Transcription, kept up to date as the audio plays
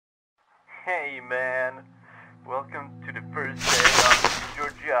Hey man, welcome to the first day of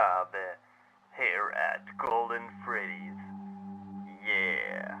your job here at Golden Freddy's.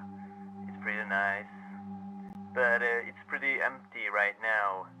 Yeah, it's pretty nice, but it's pretty empty right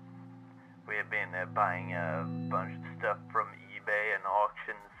now. We have been buying a bunch of stuff from eBay and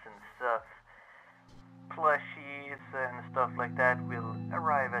auctions and stuff. Plushies and stuff like that will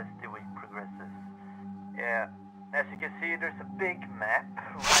arrive as the week progresses. Yeah, as you can see, there's a big map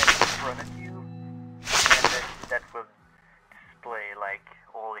right in front of you, and that will display like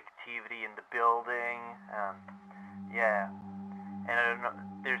all activity in the building. Yeah, and I don't know.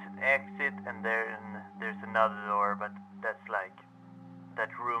 There's an exit, and there's another door, but that's like that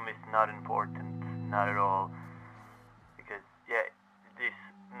room is not important, not at all, because yeah, this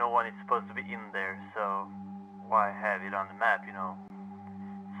no one is supposed to be in there, so why have it on the map, you know?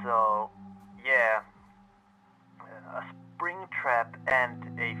 So yeah. A spring trap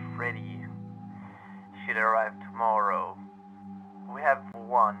and a Freddy should arrive tomorrow. We have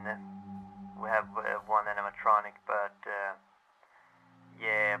one. We have one animatronic, but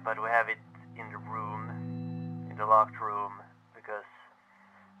yeah, but we have it in the room, in the locked room, because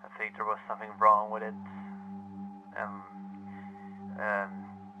I think there was something wrong with it.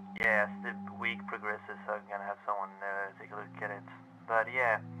 Yeah, as the week progresses, I'm gonna have someone take a look at it. But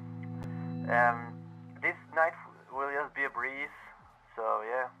yeah, this night will just be a breeze, so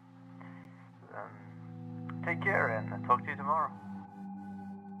yeah. Take care and I'll talk to you tomorrow.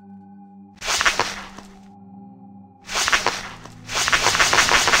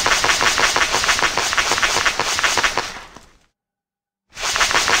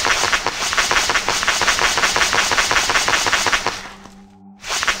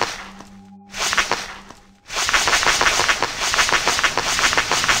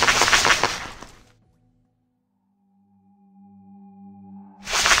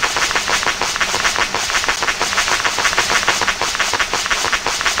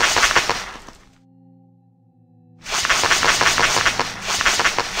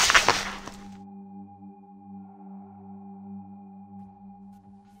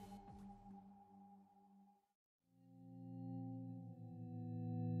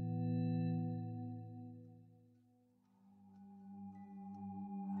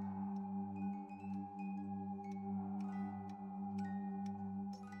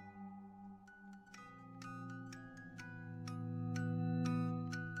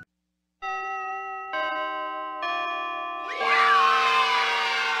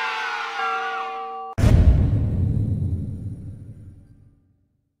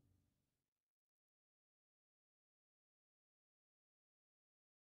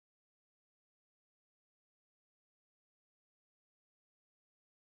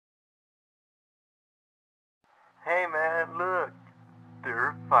 Hey man, look,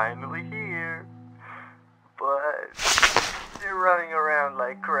 they're finally here. But they're running around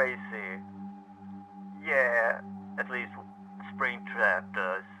like crazy. Yeah, at least Springtrap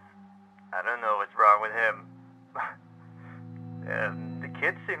does. I don't know what's wrong with him. The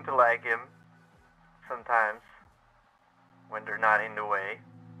kids seem to like him sometimes when they're not in the way.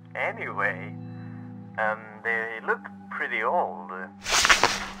 Anyway, they look pretty old,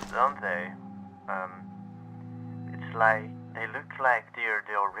 don't they? It's like they look like they're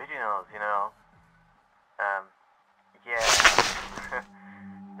the originals, you know. Yeah,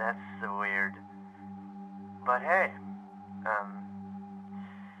 that's so weird. But hey,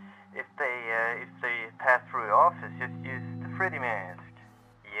 if they pass through the office, just use the Freddy mask.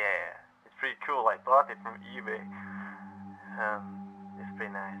 Yeah, it's pretty cool. I bought it from eBay. It's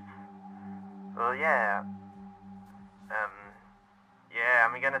pretty nice. Well, yeah. Yeah,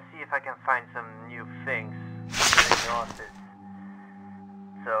 I'm gonna see if I can find some new things in the office.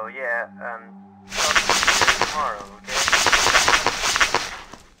 So yeah, talk to you tomorrow, okay?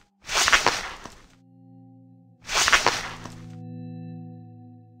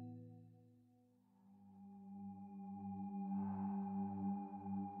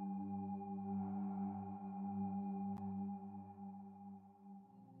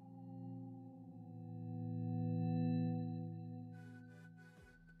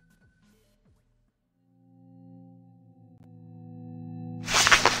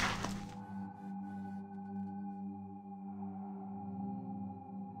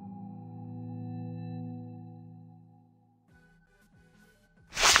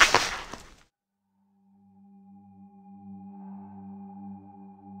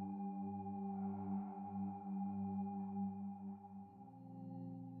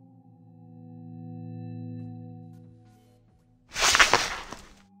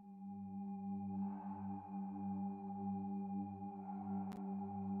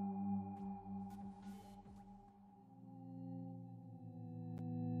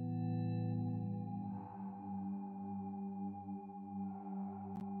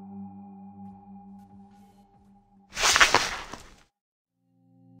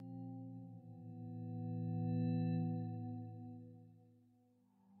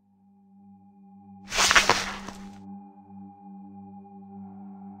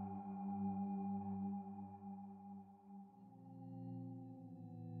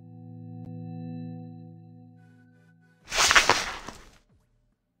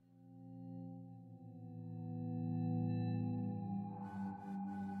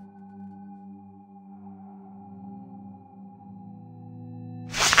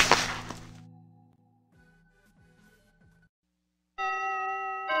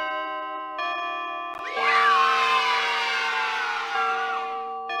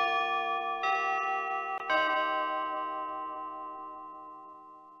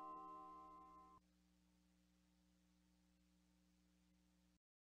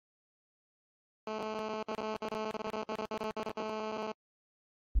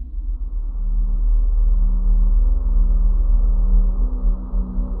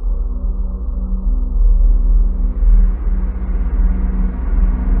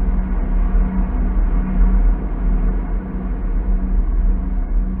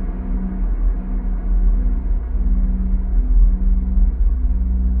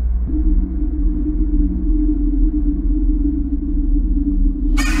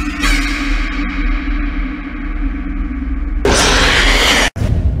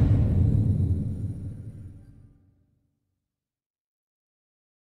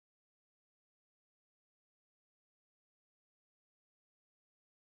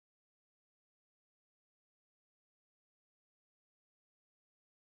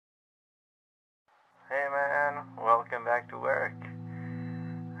 Hey man, welcome back to work.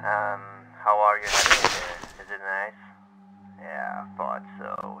 How are you having it there? Is it nice? Yeah, I thought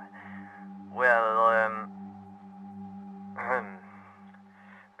so. Well,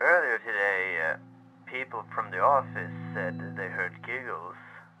 earlier today, people from the office said that they heard giggles.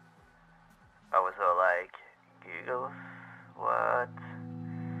 I was all like, giggles? What?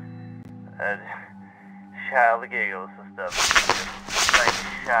 Uh, child giggles and stuff. Like,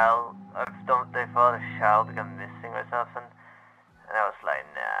 don't they thought a child got missing or something? And I was like,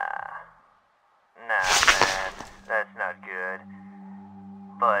 nah man, that's not good.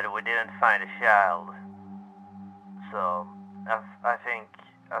 But we didn't find a child. So, I think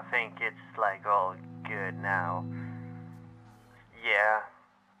it's like all good now. Yeah.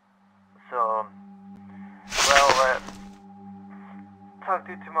 So, well, talk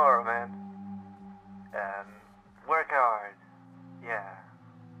to you tomorrow, man. Work hard. Yeah.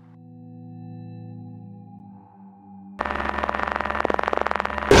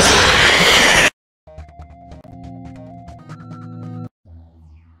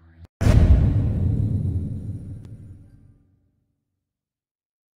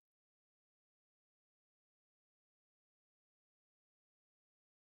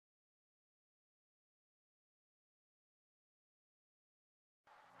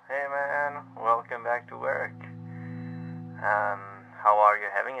 Hey man, welcome back to work. How are you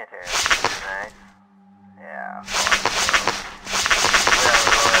having it here? Is it nice? Yeah, I thought so.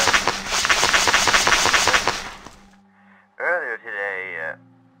 Well, earlier today,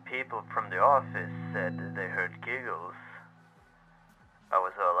 people from the office said that they heard giggles. I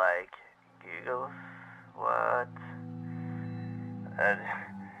was all like, giggles? What?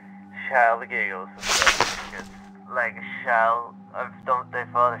 Child giggles and stuff. Because, like, a child, don't they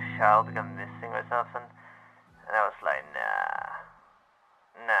thought a child got missing or something? And I was like, nah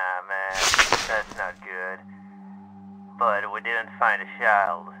man, that's not good. But we didn't find a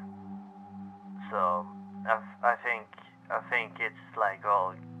child. So, I think it's like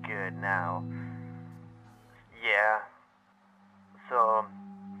all good now. Yeah. So,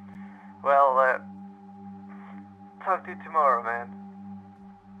 well, talk to you tomorrow, man.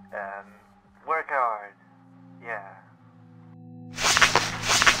 Work hard. Yeah.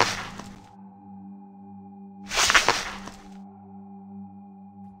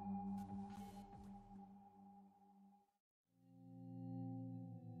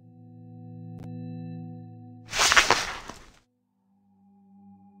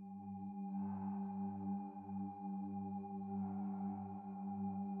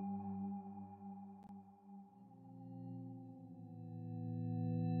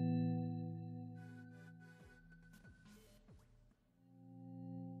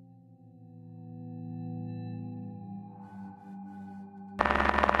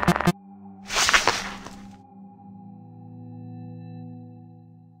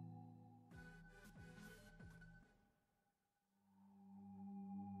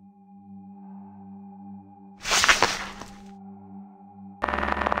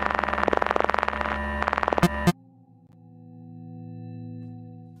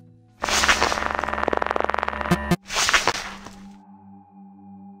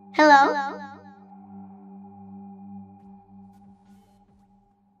 Hello?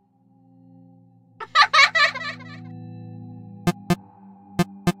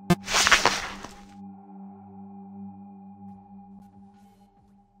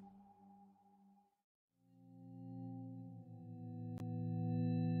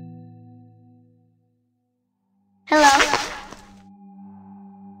 Hello?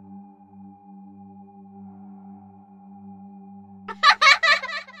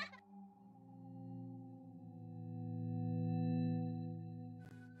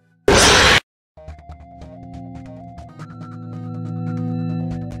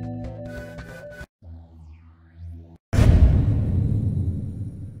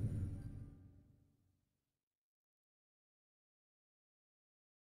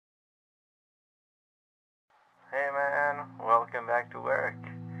 Hey man, welcome back to work.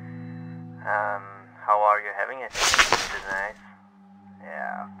 How are you having it here? Is it nice?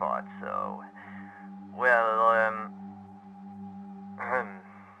 Yeah, I thought so. Well,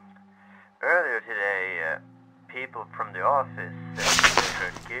 earlier today, people from the office said that they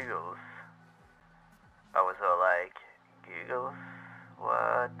heard giggles. I was all like, giggles?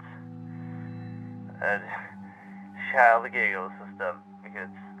 What? Child giggles and stuff.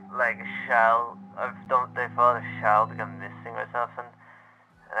 Because, like, a child, don't they thought a child got missing or something?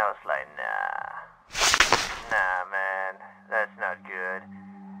 And I was like, nah man, that's not good.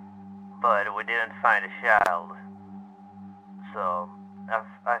 But we didn't find a child. So,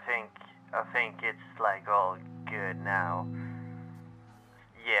 I I think it's like all good now.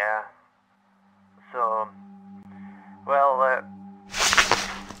 Yeah. So, well,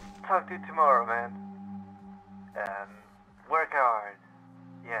 talk to you tomorrow, man. Work hard.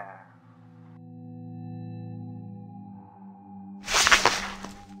 Yeah.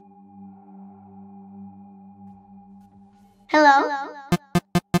 Hello?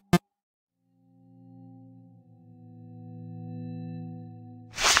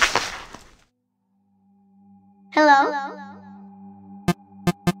 Hello?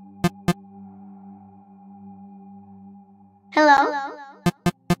 Hello?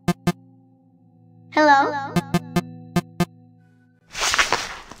 Hello?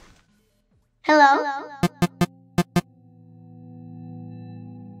 Hello?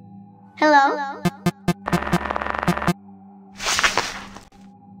 Hello?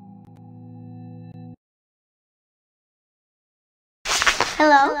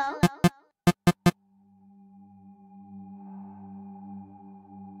 Hello?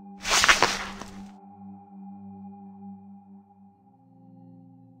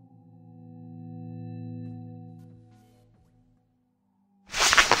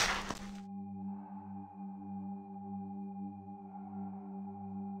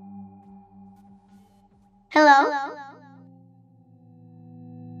 Hello? Hello?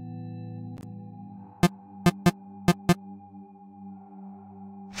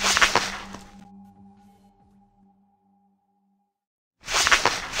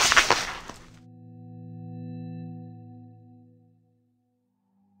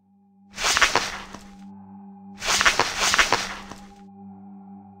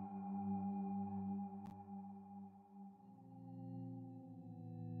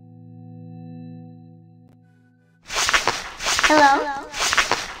 Hello?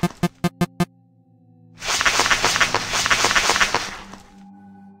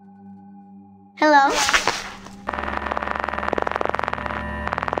 Hello?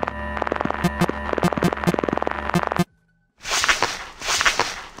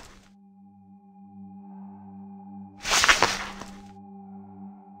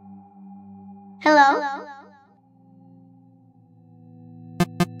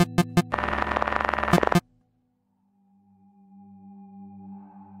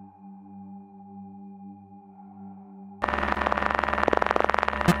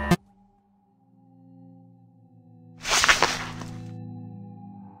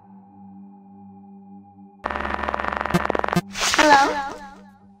 Hello?